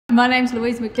My name's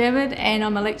Louise McDiarmid and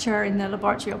I'm a lecturer in the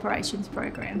Laboratory Operations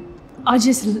program. I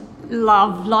just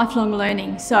love lifelong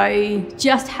learning, so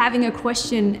just having a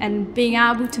question and being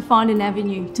able to find an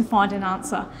avenue to find an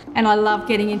answer. And I love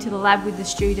getting into the lab with the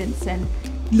students and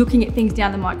looking at things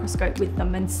down the microscope with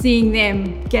them and seeing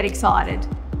them get excited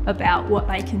about what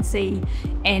they can see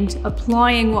and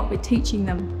applying what we're teaching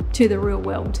them to the real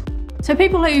world. So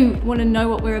people who want to know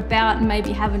what we're about and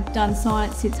maybe haven't done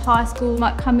science since high school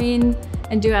might come in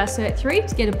and do our Cert 3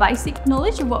 to get a basic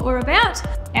knowledge of what we're about.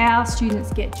 Our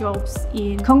students get jobs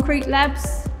in concrete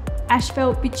labs,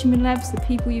 asphalt, bitumen labs, the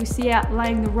people you see out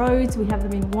laying the roads. We have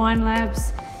them in wine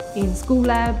labs, in school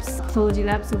labs, pathology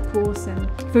labs of course, and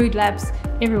food labs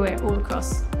everywhere all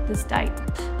across the state.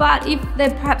 But if they're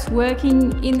perhaps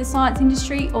working in the science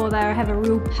industry or they have a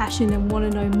real passion and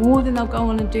want to know more, then they'll go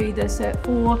on and do the Cert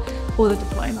 4 or the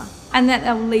diploma. And that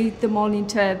will lead them on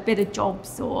into better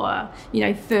jobs or,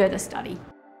 further study.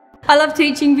 I love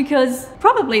teaching because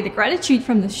probably the gratitude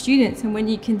from the students, and when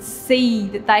you can see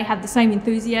that they have the same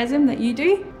enthusiasm that you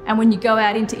do, and when you go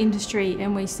out into industry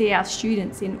and we see our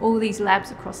students in all these labs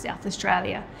across South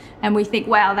Australia and we think,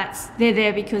 wow, they're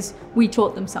there because we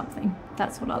taught them something.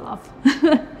 That's what I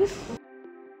love.